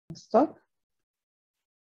talk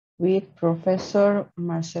with Professor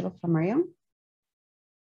Marcelo Flammarion.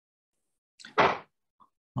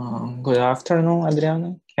 Good afternoon,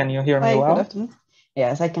 Adriana. Can you hear me well? Good afternoon.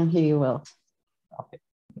 Yes, I can hear you well. Okay,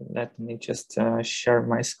 let me just share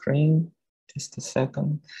my screen. Just a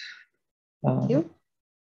second. Thank you.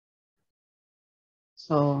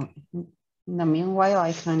 So, in the meanwhile,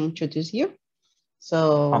 I can introduce you.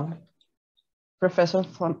 So, okay. Professor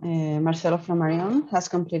Marcelo Flammarion has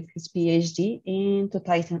completed his PhD in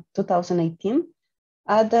 2018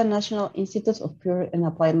 at the National Institute of Pure and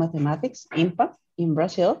Applied Mathematics, IMPA, in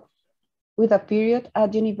Brazil, with a period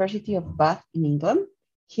at the University of Bath in England.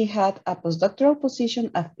 He had a postdoctoral position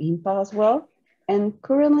at IMPA as well, and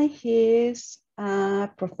currently he is a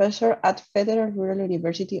professor at Federal Rural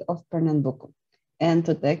University of Pernambuco. And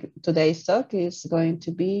today's talk is going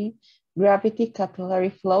to be Gravity-capillary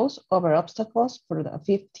flows over obstacles for the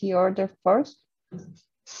 5th order force,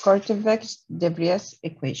 Kortewegde Vries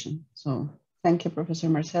equation. So thank you, Professor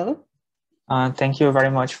Marcelo. Thank you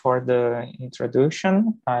very much for the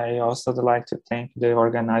introduction. I also would like to thank the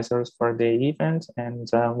organizers for the event and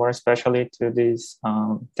more especially to this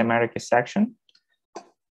thematic section.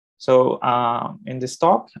 So in this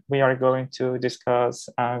talk, we are going to discuss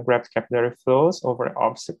gravity-capillary flows over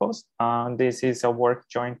obstacles. This is a work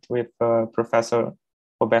joint with Professor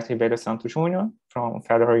Roberto Ribeiro Jr. from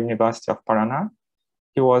Federal University of Paraná.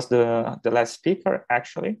 He was the last speaker,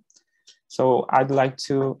 actually. So I'd like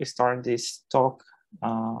to start this talk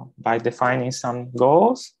by defining some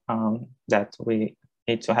goals that we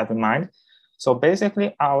need to have in mind. So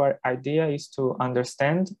basically, our idea is to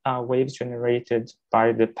understand waves generated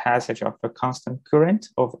by the passage of a constant current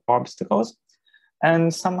of obstacles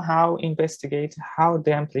and somehow investigate how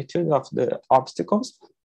the amplitude of the obstacles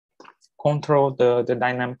control the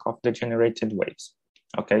dynamic of the generated waves,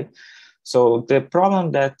 okay? So the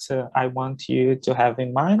problem that I want you to have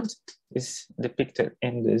in mind is depicted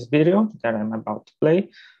in this video that I'm about to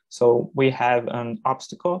play. So we have an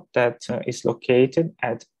obstacle that is located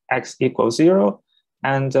at x equals 0,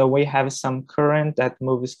 and we have some current that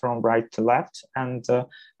moves from right to left. And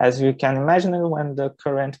as you can imagine, when the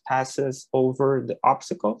current passes over the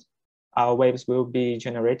obstacle, waves will be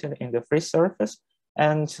generated in the free surface.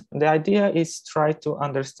 And the idea is try to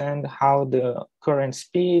understand how the current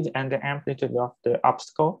speed and the amplitude of the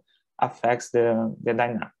obstacle affects the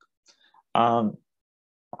dynamic. I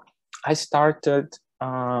started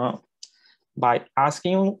by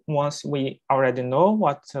asking, once we already know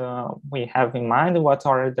what we have in mind, what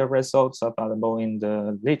are the results available in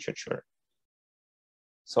the literature.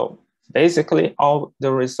 So basically, all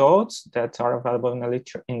the results that are available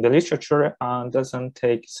in the literature doesn't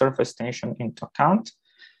take surface tension into account.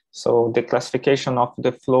 So the classification of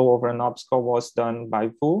the flow over an obstacle was done by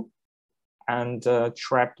Wu, and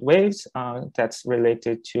trapped waves, that's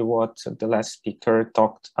related to what the last speaker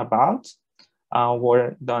talked about,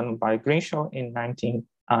 were done by Grinshaw in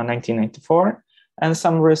 1994, and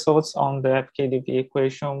some results on the FKDV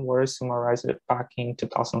equation were summarized back in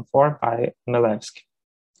 2004 by Milevsky.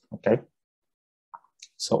 Okay,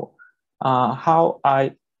 so how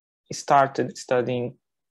I started studying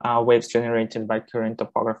waves generated by current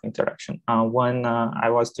topography interaction. When I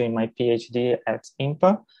was doing my PhD at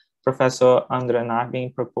IMPA, Professor Andre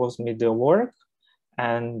Narbin proposed me the work,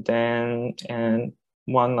 and then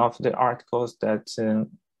one of the articles that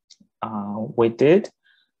we did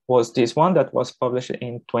was this one that was published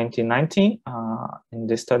in 2019 in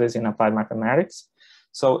the Studies in Applied Mathematics.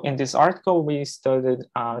 So in this article, we studied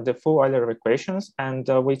the full Euler equations, and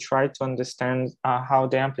we tried to understand how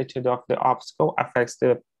the amplitude of the obstacle affects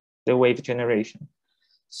the wave generation.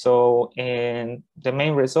 So in the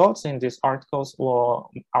main results in this article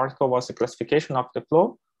was a classification of the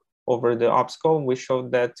flow over the obstacle. We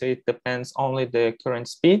showed that it depends only the current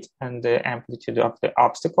speed and the amplitude of the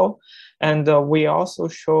obstacle. And we also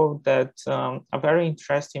showed that a very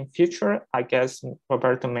interesting feature, I guess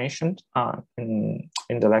Roberto mentioned in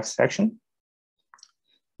the last section,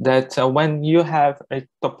 that when you have a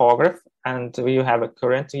topograph and you have a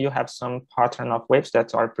current, you have some pattern of waves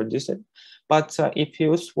that are produced. But if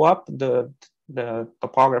you swap the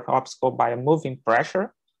topograph obstacle by a moving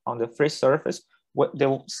pressure on the free surface,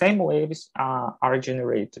 the same waves are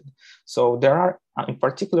generated. So there are, in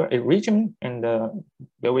particular, a region in the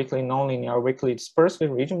weakly nonlinear, weakly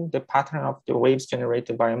dispersive region, the pattern of the waves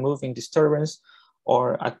generated by a moving disturbance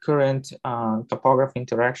or a current topograph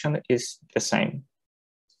interaction is the same.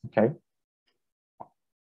 Okay.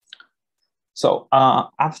 So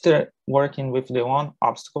after working with the one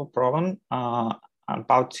obstacle problem,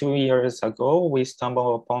 about 2 years ago, we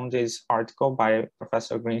stumbled upon this article by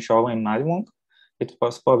Professor Grinshaw and Madwong It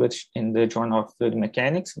was published in the Journal of Fluid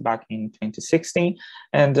Mechanics back in 2016.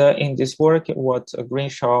 And in this work, what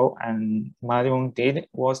Greenshaw and Marion did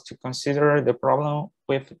was to consider the problem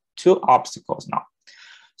with two obstacles now.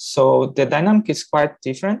 So the dynamic is quite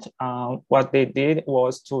different. What they did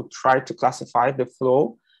was to try to classify the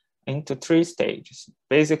flow into three stages.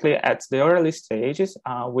 Basically, at the early stages,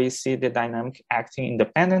 we see the dynamic acting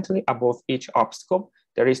independently above each obstacle.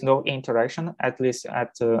 There is no interaction, at least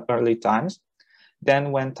at early times.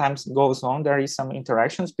 Then when time goes on, there is some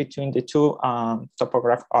interactions between the two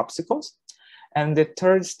topographic obstacles. And the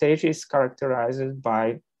third stage is characterized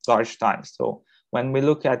by large times. So when we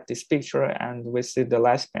look at this picture and we see the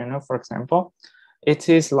last panel, for example, it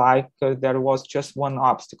is like there was just one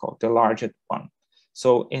obstacle, the largest one.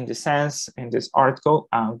 So in the sense, in this article,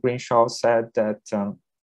 Greenshaw said that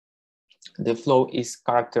the flow is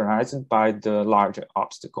characterized by the larger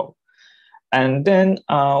obstacle. And then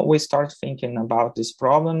we start thinking about this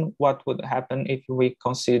problem. What would happen if we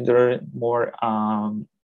consider more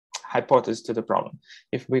hypotheses to the problem?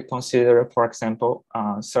 If we consider, for example,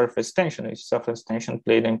 surface tension, if surface tension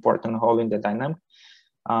played an important role in the dynamic,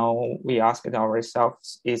 we asked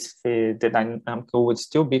ourselves if the dynamic would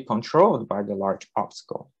still be controlled by the large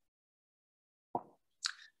obstacle.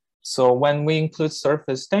 So when we include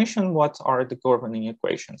surface tension, what are the governing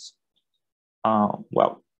equations?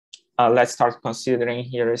 Let's start considering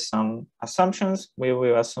here some assumptions. We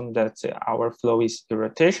will assume that our flow is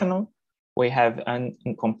irrotational. We have an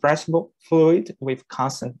incompressible fluid with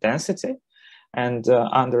constant density. And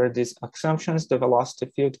under these assumptions, the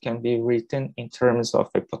velocity field can be written in terms of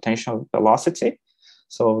a potential velocity.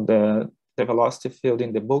 So the velocity field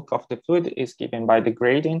in the bulk of the fluid is given by the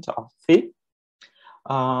gradient of phi.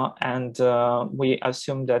 We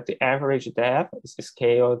assume that the average depth is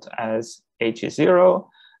scaled as h0.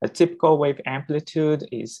 A typical wave amplitude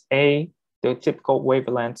is A. The typical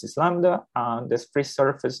wavelength is lambda. The free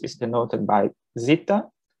surface is denoted by zeta.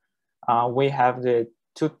 We have the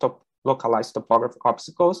two localized topographic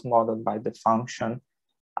obstacles modeled by the function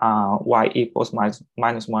y equals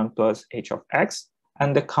minus 1 plus h of x,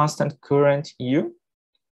 and the constant current u.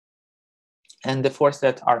 And the forces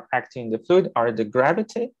that are acting in the fluid are the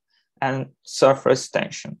gravity and surface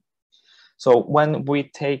tension. So when we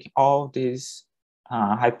take all these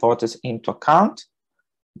hypotheses into account,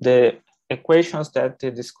 the equations that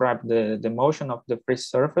describe the motion of the free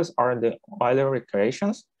surface are the Euler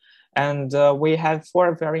equations. And we have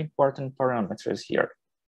four very important parameters here.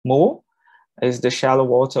 Mu is the shallow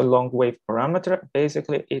water long wave parameter.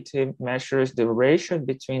 Basically, it measures the ratio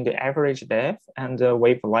between the average depth and the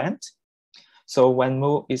wavelength. So when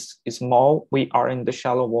mu is small, we are in the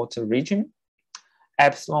shallow water region.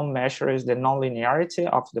 Epsilon measures the nonlinearity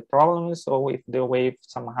of the problem. So if the wave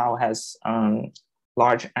somehow has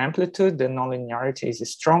large amplitude, the nonlinearity is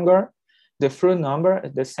stronger. The Froude number,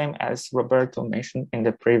 the same as Roberto mentioned in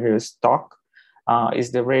the previous talk,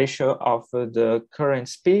 is the ratio of the current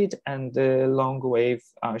speed and the long wave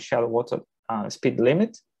shallow water speed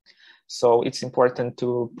limit. So it's important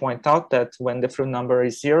to point out that when the Froude number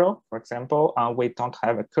is 0, for example, we don't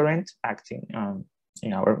have a current acting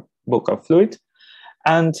in our bulk of fluid.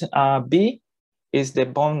 And B is the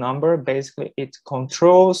Bond number. Basically, it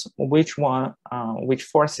controls which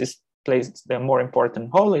forces plays the more important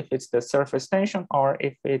role, if it's the surface tension or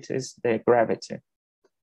if it is the gravity.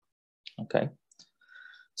 Okay.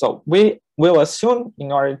 So we will assume,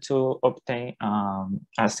 in order to obtain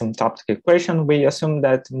asymptotic equation, we assume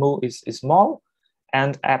that mu is small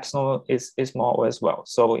and epsilon is small as well.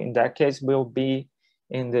 So in that case, we'll be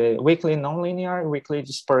in the weakly nonlinear, weakly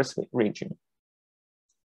dispersed region.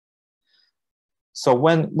 So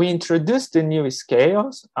when we introduce the new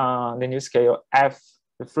scales, the new scale f,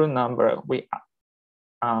 the Froude number, we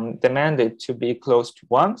demand it to be close to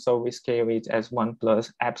 1. So we scale it as 1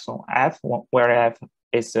 plus epsilon f, where f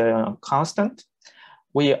is a constant.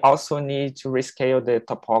 We also need to rescale the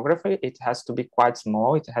topography. It has to be quite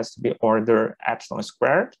small. It has to be order epsilon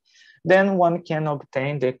squared. Then one can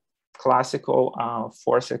obtain the classical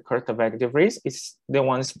force Kortewegde Vries. It's the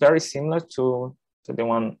one is very similar to the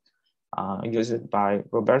one used by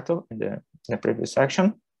Roberto in the previous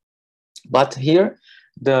section. But here,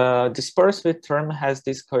 the dispersive term has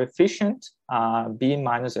this coefficient, b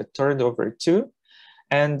minus a third over 2.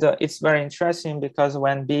 And it's very interesting because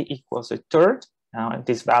when b equals a third,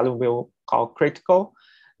 this value we'll call critical,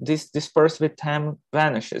 this dispersive term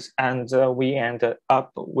vanishes, and we end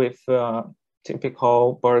up with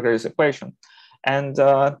typical Burger's equation. And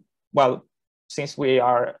well, since we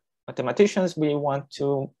are mathematicians, we want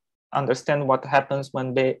to understand what happens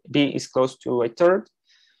when b is close to a third.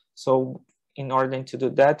 So in order to do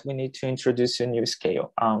that, we need to introduce a new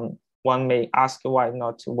scale. One may ask why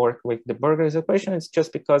not to work with the Burger's equation. It's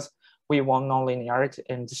just because we want nonlinearity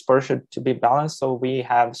and dispersion to be balanced, so we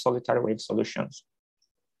have solitary wave solutions.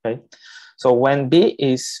 Okay, so when B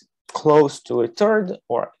is close to a third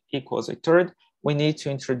or equals a third, we need to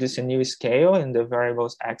introduce a new scale in the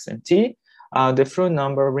variables x and t. The through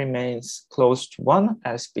number remains close to 1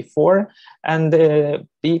 as before, and the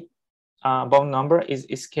B bound number is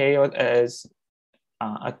scaled as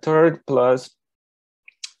a third plus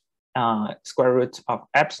square root of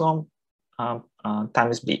epsilon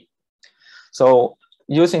times B. So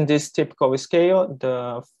using this typical scale,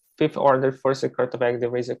 the fifth order force Kortewegde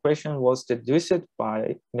Vries equation was deduced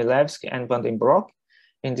by Milewski and Van den Broek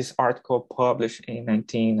in this article published in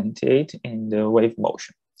 1998 in the Wave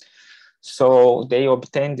Motion. So they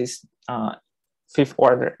obtained this fifth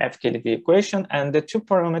order FKdV equation, and the two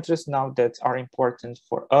parameters now that are important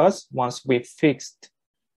for us once we fixed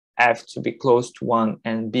F to be close to 1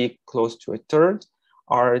 and B close to a third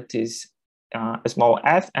are this small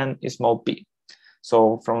f and small b.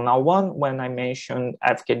 So from now on, when I mention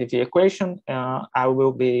FKdV equation, I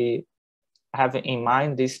will be having in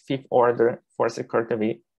mind this fifth order force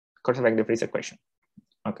Kortewegde Vries equation.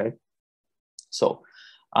 Okay, so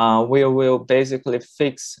we will basically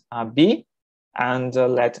fix B and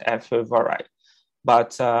let F vary.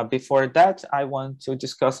 But before that, I want to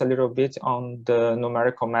discuss a little bit on the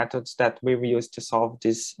numerical methods that we will use to solve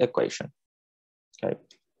this equation. Okay.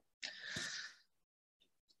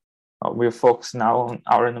 We'll focus now on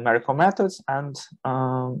our numerical methods and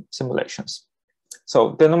simulations.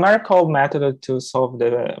 So the numerical method to solve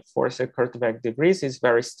the force Kortewegde Vries is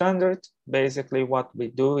very standard. Basically, what we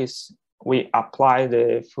do is we apply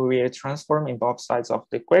the Fourier transform in both sides of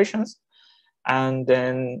the equations, and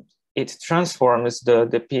then it transforms the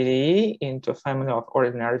PDE into a family of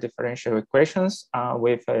ordinary differential equations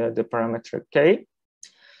with the parameter k.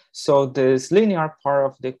 So this linear part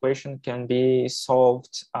of the equation can be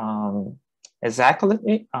solved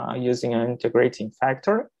exactly using an integrating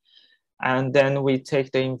factor. And then we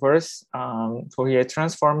take the inverse Fourier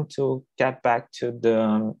transform to get back to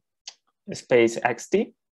the space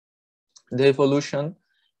xt. The evolution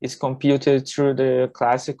is computed through the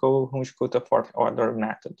classical Hunch-Coulter fourth order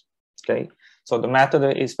method. Okay, so the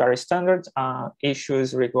method is very standard.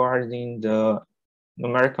 Issues regarding the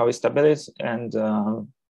numerical stability and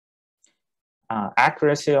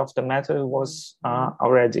accuracy of the method was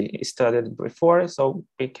already studied before, so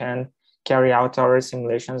we can carry out our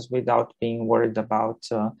simulations without being worried about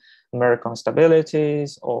numerical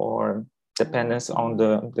instabilities or dependence on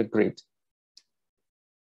the grid.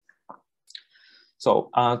 So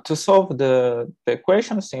to solve the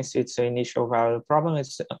equation, since it's an initial value problem,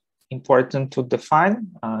 it's important to define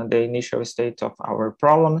the initial state of our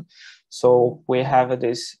problem. So we have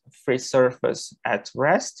this free surface at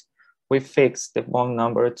rest. We fix the bond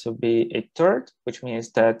number to be a third, which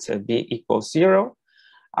means that B equals 0.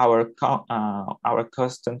 Our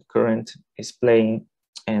constant current is playing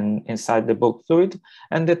inside the bulk fluid,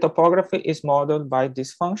 and the topography is modeled by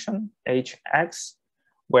this function hx,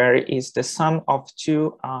 where is the sum of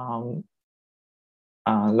two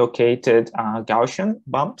located Gaussian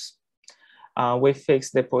bumps. We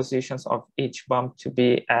fix the positions of each bump to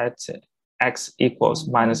be at x equals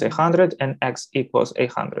minus 100 and x equals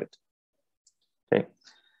 100. Okay.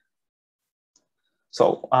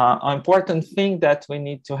 So an important thing that we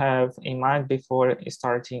need to have in mind before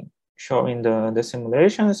starting showing the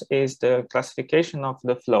simulations is the classification of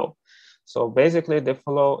the flow. So basically the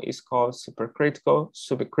flow is called supercritical,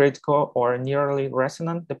 subcritical, or nearly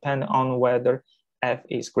resonant, depending on whether F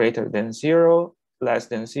is greater than 0, less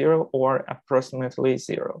than 0, or approximately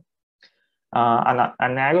 0.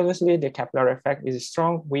 Analogously, the capillary effect is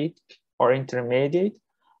strong, weak, or intermediate,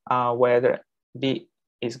 whether B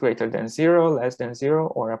is greater than 0, less than 0,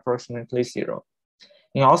 or approximately 0.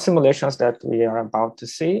 In all simulations that we are about to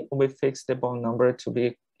see, we fix the bond number to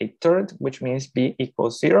be a third, which means B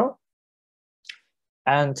equals 0.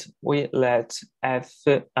 And we let F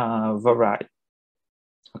vary.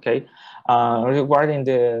 Okay. Regarding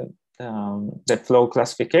the flow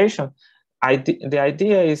classification, the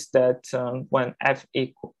idea is that when F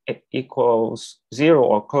equals 0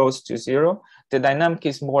 or close to 0, the dynamic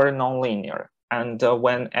is more nonlinear. And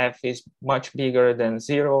when F is much bigger than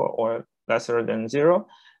 0 or lesser than 0,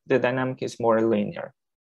 the dynamic is more linear.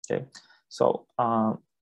 Okay, so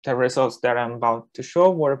the results that I'm about to show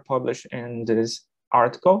were published in this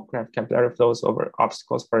article, Gravity-capillary flows over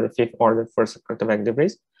obstacles for the fifth order force Kortewegde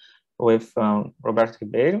Vries, with Roberto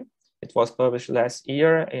Ribeiro. It was published last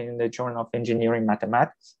year in the Journal of Engineering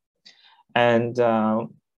Mathematics. And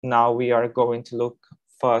now we are going to look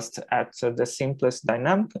first at the simplest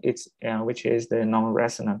dynamic, which is the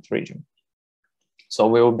non-resonant region. So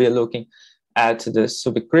we will be looking at the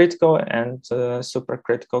subcritical and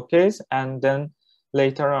supercritical case, and then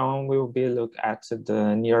later on we will be looking at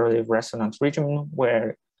the nearly resonant region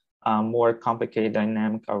where more complicated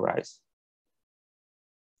dynamic arise.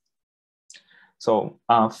 So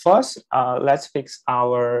first, let's fix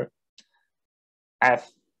our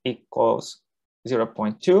F equals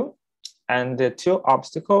 0.2 and the two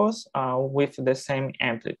obstacles with the same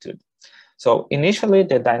amplitude. So initially,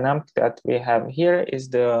 the dynamic that we have here is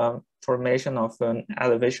the formation of an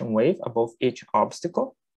elevation wave above each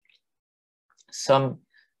obstacle. Some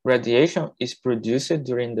radiation is produced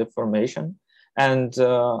during the formation, and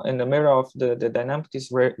in the middle of the dynamic,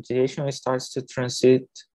 this radiation starts to transit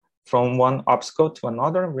from one obstacle to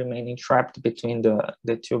another, remaining trapped between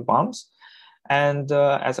the two bombs. And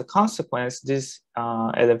as a consequence, this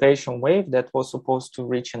elevation wave that was supposed to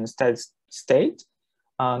reach a steady state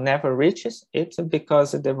never reaches it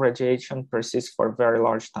because the radiation persists for very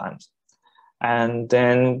large times. And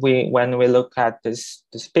then when we look at this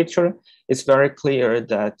picture, it's very clear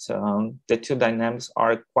that the two dynamics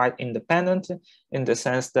are quite independent in the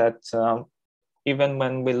sense that even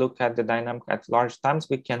when we look at the dynamic at large times,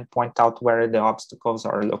 we can point out where the obstacles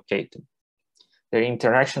are located. The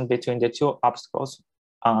interaction between the two obstacles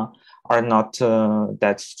are not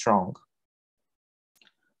that strong.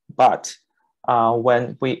 But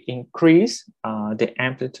when we increase the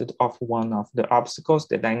amplitude of one of the obstacles,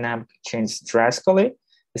 the dynamic changes drastically.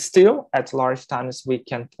 Still, at large times, we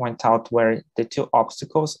can point out where the two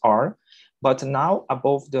obstacles are. But now,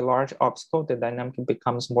 above the large obstacle, the dynamic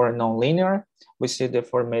becomes more nonlinear. We see the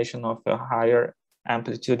formation of a higher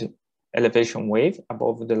amplitude elevation wave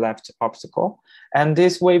above the left obstacle, and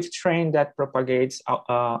this wave train that propagates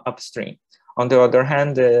upstream. On the other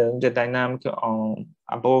hand, the dynamic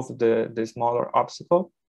above the smaller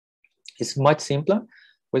obstacle is much simpler.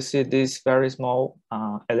 We see this very small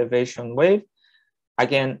elevation wave.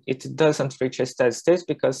 Again, it doesn't reach a steady state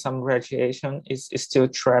because some radiation is still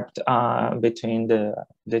trapped between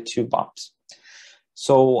the two bombs.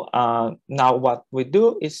 So now what we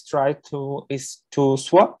do is try to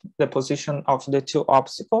swap the position of the two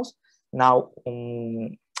obstacles. Now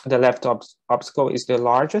the left obstacle is the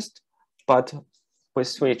largest, but we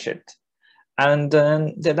switch it. And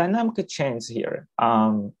then the dynamic changes here.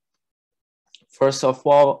 First of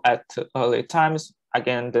all, at early times,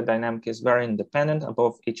 again, the dynamic is very independent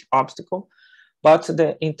above each obstacle, but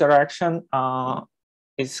the interaction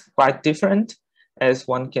is quite different. As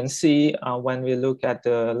one can see, when we look at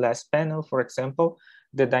the last panel, for example,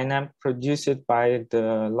 the dynamic produced by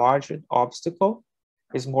the larger obstacle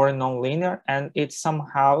is more nonlinear, and it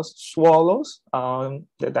somehow swallows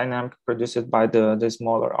the dynamic produced by the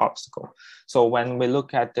smaller obstacle. So when we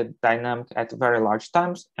look at the dynamic at very large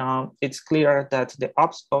times, it's clear that the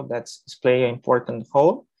obstacle that's playing an important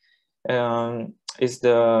role is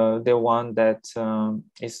the one that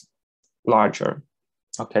is larger.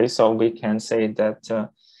 Okay, so we can say that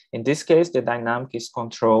in this case, the dynamic is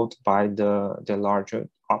controlled by the larger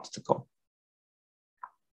obstacle.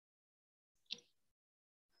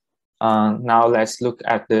 Now let's look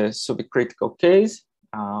at the subcritical case,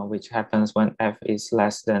 which happens when F is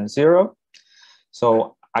less than 0.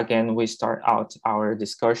 So again, we start out our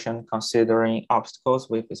discussion considering obstacles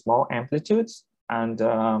with small amplitudes, and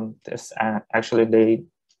actually they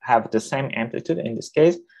have the same amplitude in this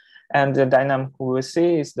case. And the dynamic we will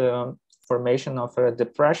see is the formation of a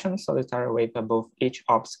depression, solitary wave above each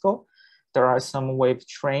obstacle. There are some wave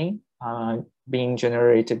train being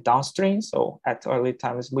generated downstream. So at early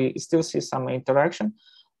times, we still see some interaction.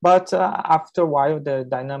 But after a while, the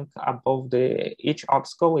dynamic above each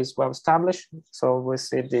obstacle is well established. So we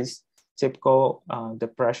see this typical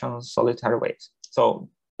depression solitary waves. So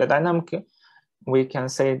the dynamic, we can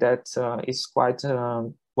say that is quite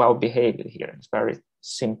well behaved here. It's very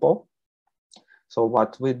simple. So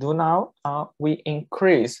what we do now, we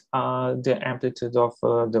increase the amplitude of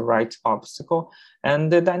the right obstacle,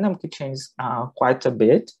 and the dynamic changes quite a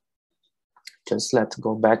bit. Just let's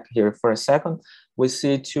go back here for a second. We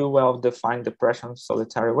see two well-defined depression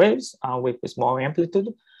solitary waves with a small amplitude,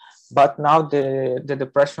 but now the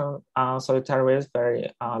depression solitary waves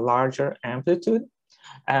very larger amplitude.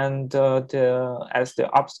 And as the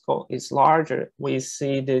obstacle is larger, we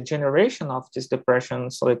see the generation of this depression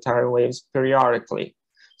solitary waves periodically.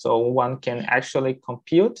 So one can actually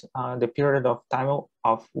compute the period of time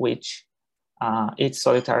of which each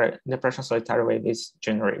depression solitary wave is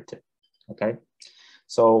generated. Okay,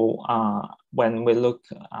 So when we look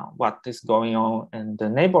what is going on in the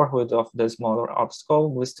neighborhood of the smaller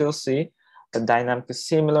obstacle, we still see the dynamic is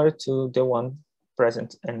similar to the one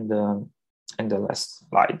present in the last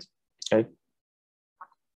slide. Okay.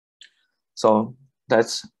 So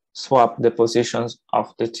let's swap the positions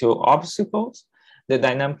of the two obstacles. The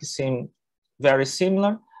dynamics seem very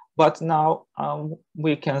similar, but now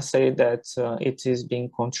we can say that it is being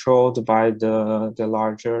controlled by the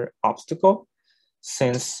larger obstacle,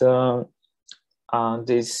 since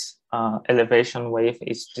this elevation wave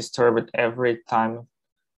is disturbed every time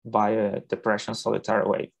by a depression solitary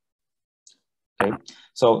wave. Okay,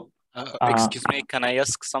 so excuse me, can I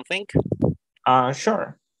ask something?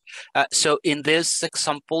 Sure. So in these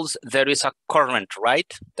examples, there is a current,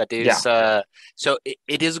 right? That is, so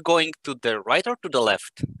it is going to the right or to the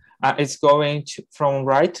left? It's going from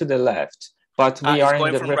right to the left, but we are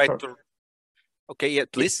in the right to... Okay, yeah,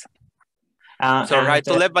 please. So right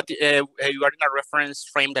to left, but you are in a reference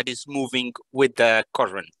frame that is moving with the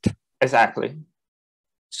current. Exactly.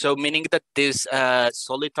 So meaning that these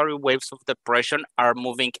solitary waves of depression are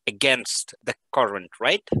moving against the current,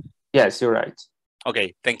 right? Yes, you're right.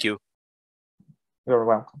 Okay, thank you. You're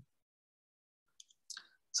welcome.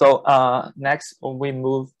 So next we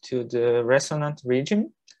move to the resonant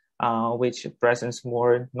region, which presents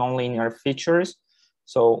more nonlinear features.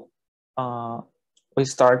 So we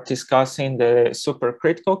start discussing the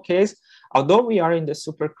supercritical case. Although we are in the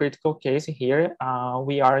supercritical case here,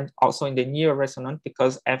 we are also in the near resonant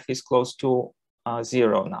because F is close to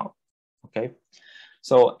 0 now. Okay,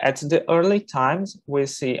 so at the early times, we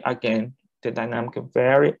see again the dynamic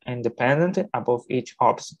very independent above each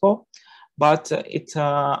obstacle, but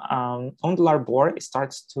ondular bore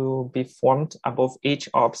starts to be formed above each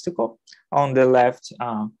obstacle. On the left,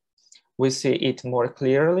 we see it more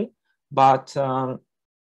clearly, but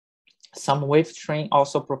some wave train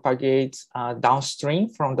also propagates downstream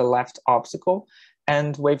from the left obstacle,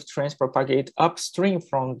 and wave trains propagate upstream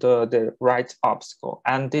from the right obstacle,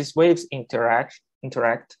 and these waves interact.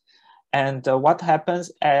 And what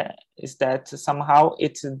happens is that somehow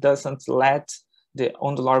it doesn't let the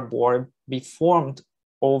ondular bore be formed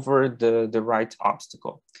over the right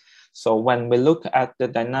obstacle. So when we look at the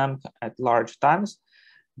dynamic at large times,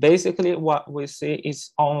 basically what we see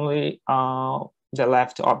is only the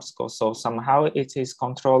left obstacle. So somehow it is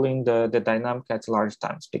controlling the dynamic at large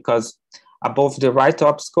times, because above the right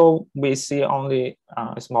obstacle, we see only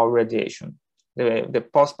a small radiation. The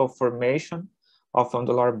possible formation of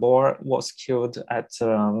ondular bore was killed at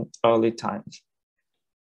early times.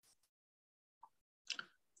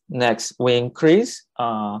 Next, we increase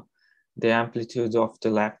the amplitude of the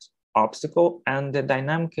left obstacle, and the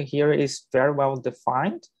dynamic here is very well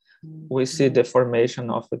defined. We see the formation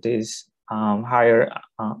of this higher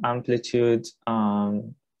amplitude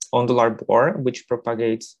ondular bore, which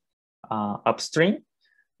propagates upstream.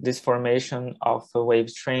 This formation of a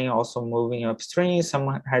wave train also moving upstream,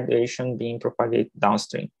 some radiation being propagated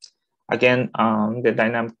downstream. Again, the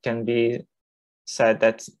dynamic can be said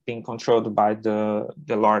that's being controlled by the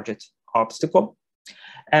largest obstacle.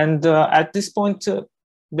 And at this point,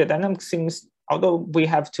 the dynamic seems, although we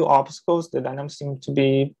have two obstacles, the dynamics seem to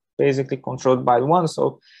be basically controlled by one.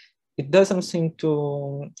 So it doesn't seem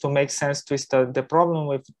to make sense to study the problem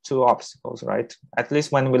with two obstacles, right? At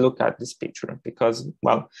least when we look at this picture, because,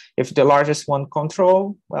 well, if the largest one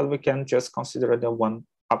control, well, we can just consider the one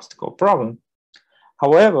obstacle problem.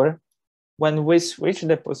 However, when we switch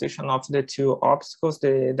the position of the two obstacles,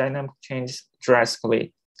 the dynamic changes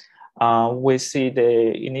drastically. We see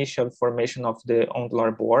the initial formation of the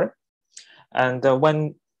ondular bore. And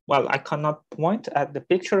when, well, I cannot point at the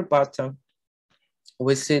picture, but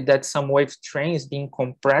we see that some wave train is being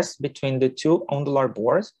compressed between the two ondular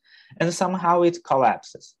bores, and somehow it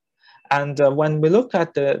collapses. And when we look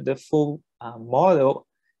at the full model,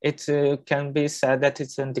 it can be said that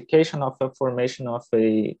it's an indication of a formation of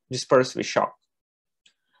a dispersive shock.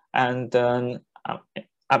 And then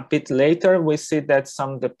a bit later, we see that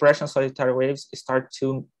some depression solitary waves start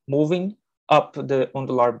to moving up the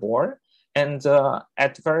ondular bore. And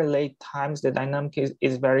at very late times, the dynamic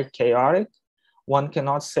is very chaotic. One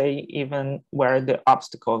cannot say even where the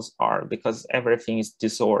obstacles are because everything is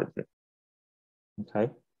disordered.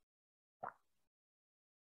 Okay.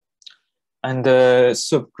 And the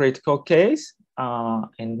subcritical case,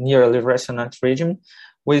 in nearly resonant region,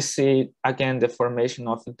 we see again the formation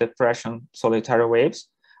of depression solitary waves.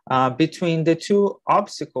 Between the two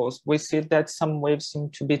obstacles, we see that some waves seem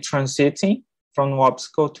to be transiting from one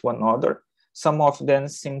obstacle to another. Some of them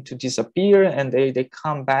seem to disappear and they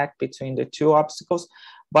come back between the two obstacles.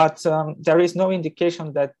 But there is no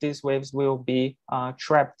indication that these waves will be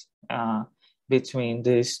trapped between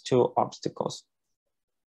these two obstacles.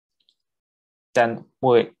 Then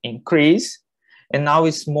we increase, and now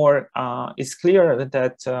it's more, it's clear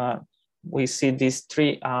that we see these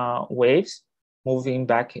three waves moving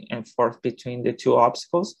back and forth between the two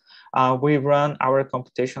obstacles. We run our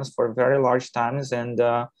computations for very large times, and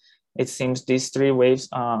it seems these three waves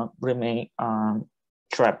remain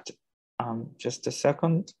trapped. Just a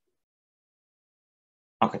second.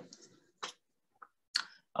 Okay.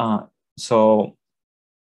 So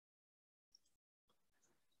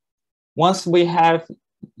once we have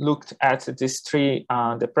looked at these three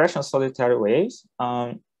depression solitary waves,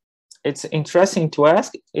 it's interesting to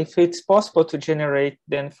ask if it's possible to generate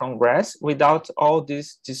them from rest without all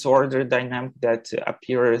this disordered dynamic that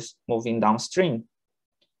appears moving downstream.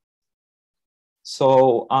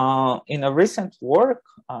 So in a recent work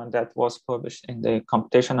that was published in the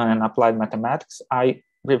Computational and Applied Mathematics, I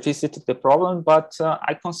revisited the problem, but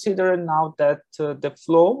I consider now that the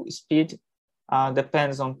flow speed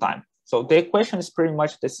depends on time. So the equation is pretty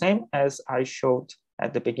much the same as I showed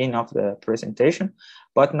at the beginning of the presentation,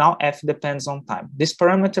 but now F depends on time. This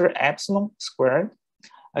parameter epsilon squared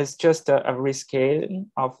is just a rescaling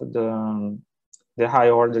of the high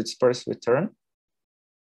order dispersed return.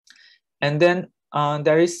 And then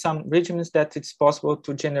there is some regimens that it's possible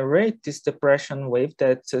to generate this depression wave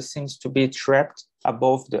that seems to be trapped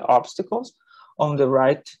above the obstacles. On the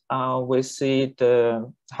right, we see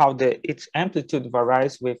how its amplitude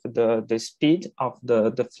varies with the speed of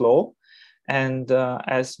the flow. And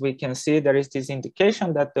as we can see, there is this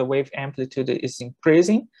indication that the wave amplitude is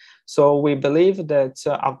increasing. So we believe that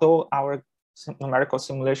although our numerical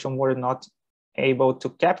simulation were not able to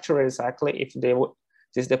capture exactly if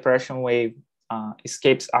this depression wave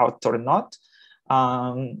escapes out or not,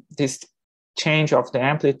 this change of the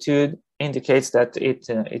amplitude indicates that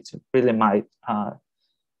it really might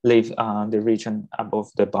leave the region above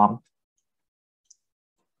the bump.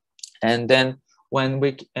 And then when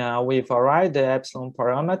we vary the epsilon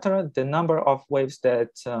parameter, the number of waves that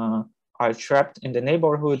are trapped in the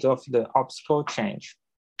neighborhood of the obstacle change.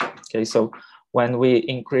 Okay, so when we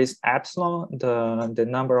increase epsilon, the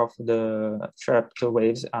number of the trapped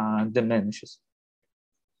waves diminishes.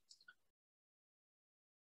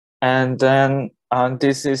 And then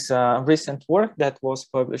this is recent work that was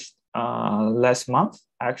published last month.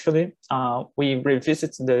 Actually, we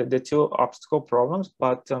revisited the two obstacle problems,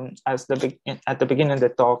 but at the beginning of the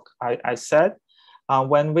talk, I said,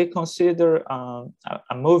 when we consider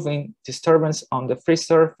a moving disturbance on the free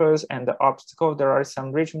surface and the obstacle, there are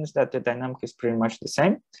some regions that the dynamic is pretty much the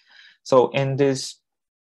same. So in this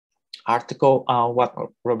article, what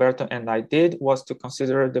Roberto and I did was to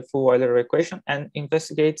consider the full Euler equation and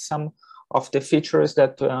investigate some of the features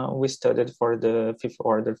that we studied for the fifth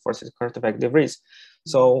order forces Kortewegde Vries.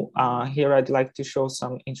 So here I'd like to show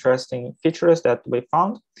some interesting features that we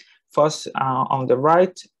found. First, on the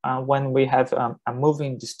right, when we have a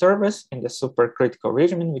moving disturbance in the supercritical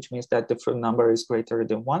regimen, which means that the full number is greater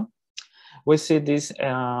than 1, we see this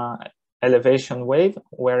elevation wave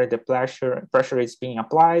where the pressure is being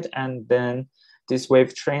applied, and then this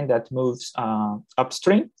wave train that moves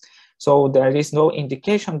upstream. So there is no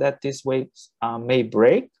indication that these waves may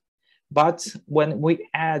break, but when we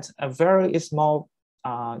add a very small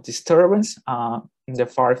disturbance in the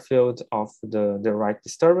far field of the right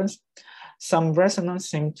disturbance, some resonance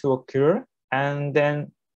seems to occur, and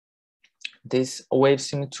then this wave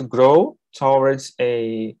seems to grow towards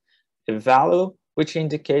a value which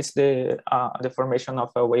indicates the formation of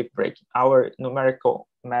a wave break. Our numerical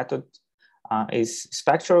method is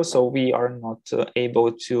spectral, so we are not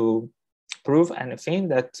able to prove anything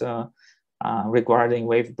that regarding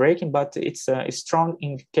wave breaking, but it's a strong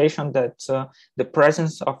indication that the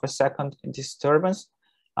presence of a second disturbance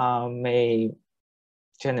may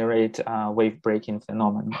generate a wave breaking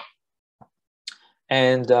phenomenon.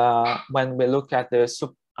 And when we look at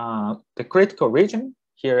the critical region,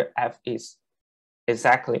 here F is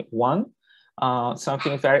exactly 1.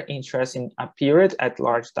 Something very interesting appeared at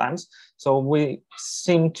large times. So we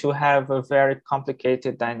seem to have a very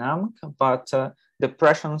complicated dynamic, but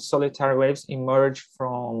depression solitary waves emerge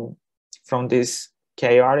from this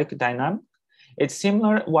chaotic dynamic. It's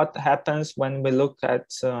similar what happens when we look at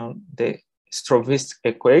the Strovitz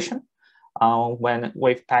equation, when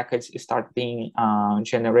wave packets start being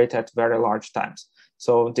generated at very large times.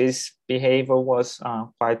 So this behavior was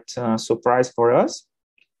quite a surprise for us.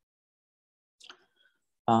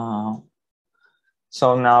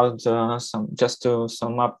 So now just to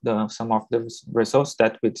sum up some of the results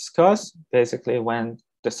that we discussed, basically when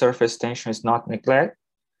the surface tension is not neglected,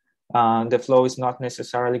 The flow is not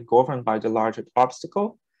necessarily governed by the larger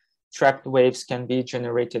obstacle. Trapped waves can be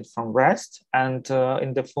generated from rest, and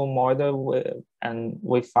in the full model,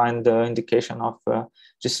 we find the indication of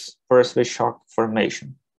just first wave shock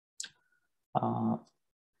formation.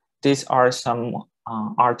 These are some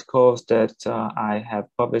articles that I have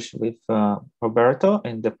published with Roberto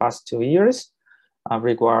in the past 2 years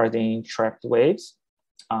regarding trapped waves.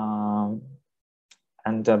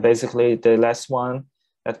 Basically, the last one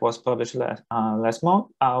that was published last month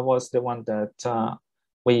was the one that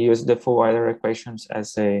we used the full Euler equations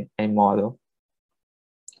as a model.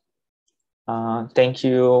 Thank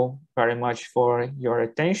you very much for your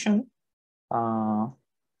attention.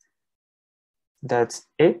 That's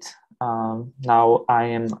it. Now I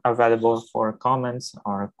am available for comments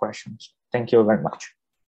or questions. Thank you very much.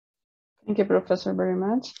 Thank you, Professor, very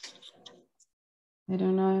much. I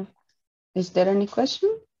don't know, is there any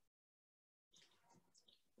question?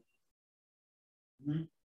 Let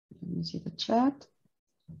me see the chat.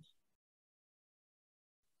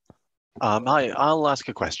 Hi, I'll ask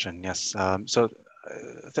a question, yes.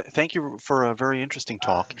 Thank you for a very interesting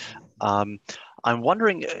talk. I'm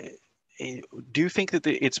wondering, do you think that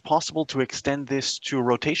it's possible to extend this to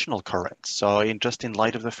rotational currents? So just in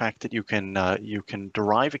light of the fact that you can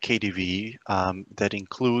derive a KdV that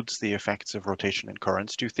includes the effects of rotation and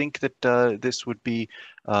currents, do you think that this would be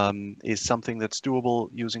is something that's doable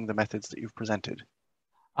using the methods that you've presented?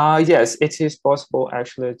 Yes, it is possible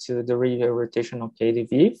actually to derive a rotational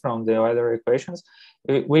KdV from the Euler equations.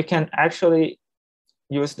 We can actually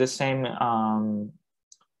use the same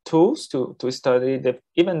tools to study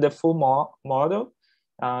even the full model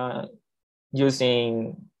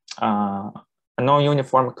using a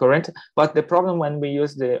non-uniform current. But the problem when we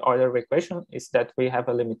use the Euler equation is that we have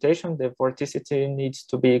a limitation. The vorticity needs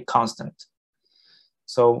to be constant.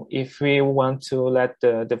 So if we want to let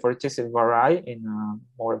the vorticity vary in a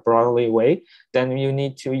more broadly way, then you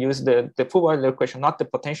need to use the full Euler equation, not the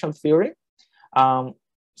potential theory.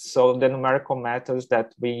 So the numerical methods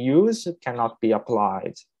that we use cannot be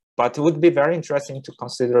applied. But it would be very interesting to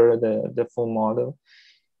consider the full model,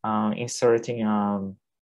 inserting a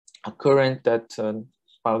current that,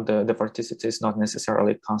 well, the vorticity is not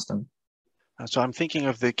necessarily constant. So I'm thinking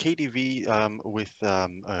of the KdV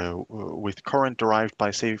with current derived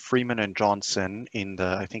by, say, Freeman and Johnson in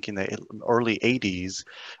I think in the early 80s,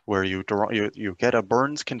 where you get a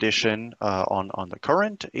Burns condition on the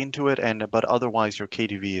current into it, but otherwise your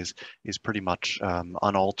KdV is pretty much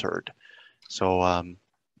unaltered. So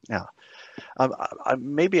yeah.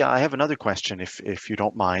 Maybe I have another question if you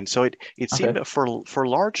don't mind. So it seemed that for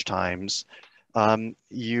large times,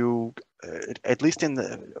 you at least in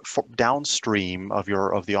the downstream of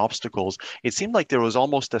the obstacles, it seemed like there was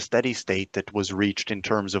almost a steady state that was reached in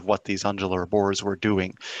terms of what these undulate bores were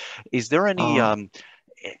doing. Is there any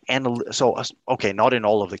okay, not in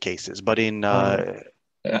all of the cases, but in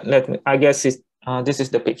I guess this is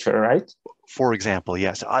the picture, right? For example,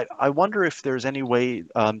 yes. I wonder if there's any way,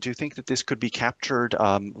 do you think that this could be captured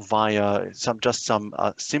via some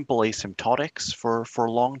simple asymptotics for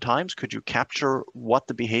long times? Could you capture what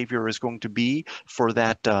the behavior is going to be for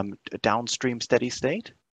that downstream steady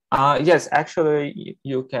state? Yes, actually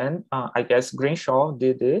you can. I guess Greenshaw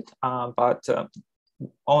did it, but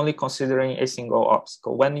only considering a single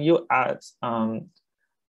obstacle. When you add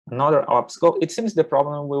another obstacle, it seems the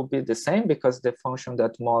problem will be the same because the function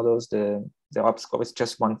that models the obstacle is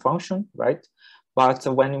just one function, right? But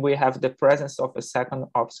when we have the presence of a second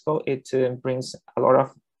obstacle, it brings a lot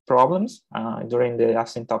of problems during the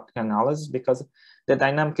asymptotic analysis because the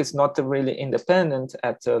dynamic is not really independent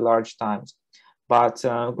at large times. But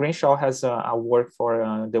Greenshaw has a work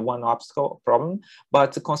for the one obstacle problem,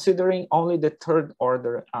 but considering only the third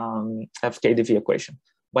order FKdV equation.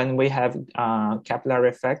 When we have capillary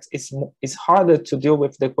effects, it's harder to deal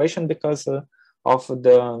with the equation because of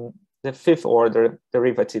the fifth order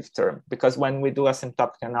derivative term. Because when we do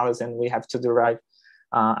asymptotic analysis and we have to derive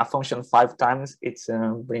a function 5 times, it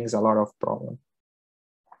brings a lot of problem.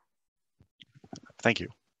 Thank you.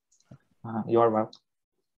 You are welcome.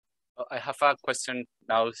 I have a question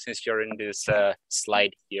now since you're in this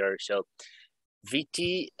slide here. So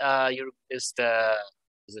Vt is the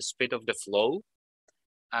speed of the flow,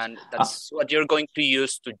 and that's what you're going to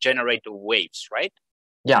use to generate the waves, right?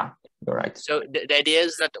 Yeah, you're right. So the idea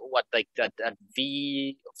is that that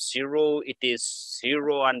V of 0, it is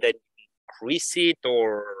 0 and then increase it,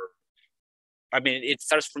 or I mean, it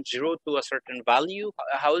starts from 0 to a certain value.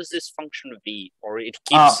 How is this function V, or it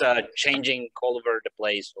keeps changing all over the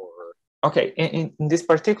place, or? Okay, in this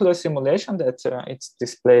particular simulation that it's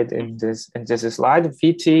displayed in this slide,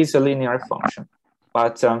 Vt is a linear function,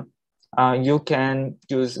 but you can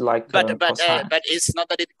use like but cosine. it's not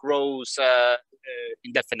that it grows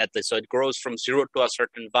indefinitely. So it grows from 0 to a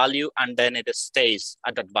certain value, and then it stays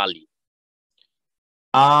at that value.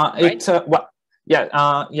 It's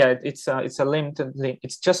it's a limited.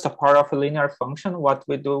 It's just a part of a linear function. What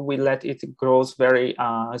we do, we let it grows very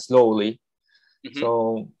slowly. Mm-hmm.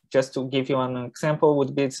 So just to give you an example,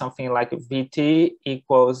 would be something like Vt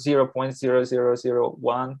equals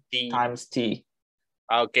 0.0001 times t.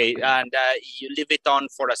 Okay, and you leave it on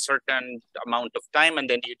for a certain amount of time, and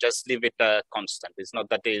then you just leave it constant. It's not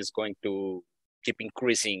that it is going to keep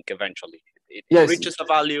increasing eventually. It reaches a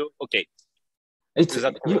value. Okay.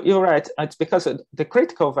 You're right. It's because the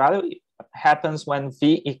critical value happens when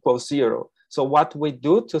V equals 0. So what we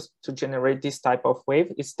do to generate this type of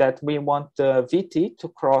wave is that we want the Vt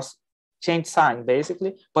to change sign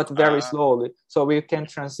basically, but very slowly. So we can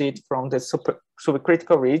transit from the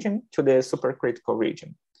supercritical region to the supercritical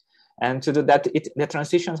region. And to do that, the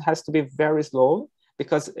transition has to be very slow,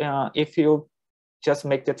 because if you just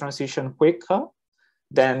make the transition quicker,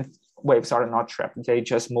 then waves are not trapped. They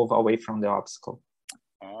just move away from the obstacle.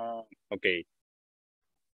 Okay.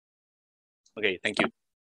 Okay, thank you.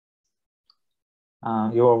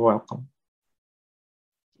 You are welcome.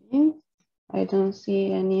 Okay. I don't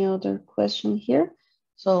see any other question here.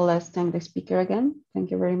 So let's thank the speaker again.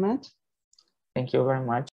 Thank you very much. Thank you very much.